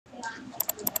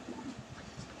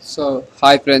So,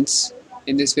 hi friends,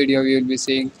 in this video we will be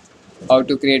seeing how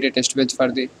to create a test bench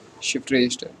for the shift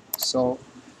register. So,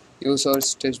 use our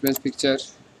test bench picture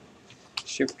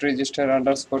shift register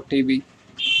underscore TB.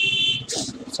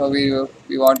 So, we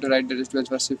want to write the test bench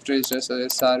for shift register. So,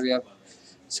 yes, sir, we have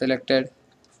selected,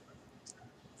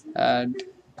 and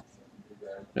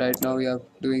right now we are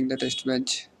doing the test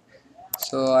bench.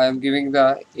 So, I am giving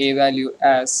the a value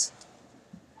as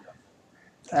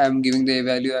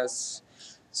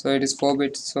so it is 4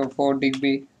 bits, so 4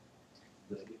 digby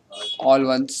all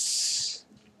ones,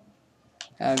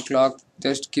 and clock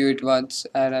just give it once,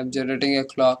 and I'm generating a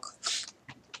clock.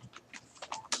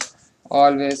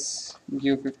 Always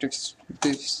give 50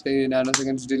 say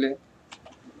nanoseconds delay.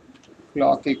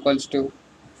 Clock equals to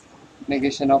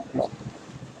negation of clock.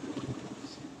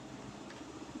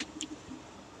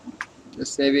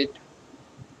 Just save it.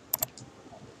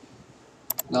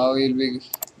 Now we'll be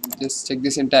just check the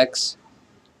syntax.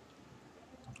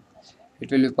 It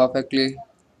will be perfectly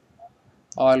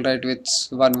alright with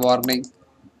one warning.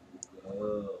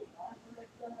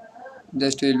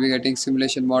 Just we'll be getting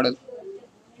simulation model.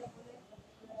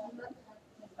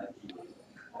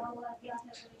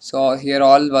 So here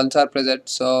all ones are present.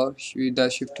 So the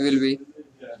shift will be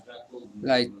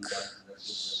like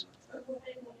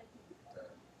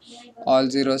all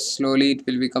zeros. Slowly it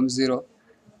will become zero.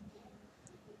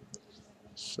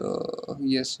 So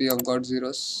yes, we have got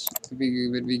zeros.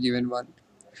 When we given one.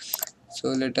 So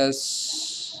not let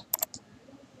us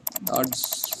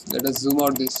zoom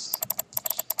out this.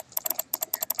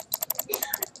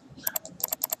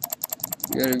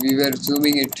 We were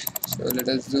zooming it, so let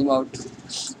us zoom out.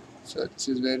 So this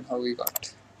is where how we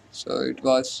got. So it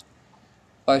was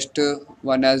first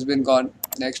one has been gone,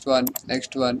 next one,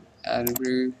 and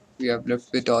we have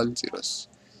left with all zeros.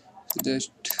 So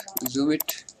just zoom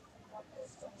it.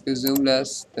 If you zoom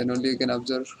less, then only you can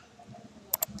observe.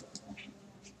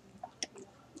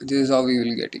 This is how we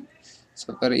will getting.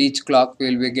 So for each clock we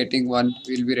will be getting one.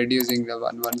 We will be reducing the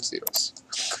one zeros.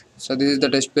 So this is the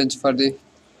test bench for the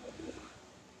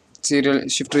serial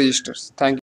shift registers. Thank you.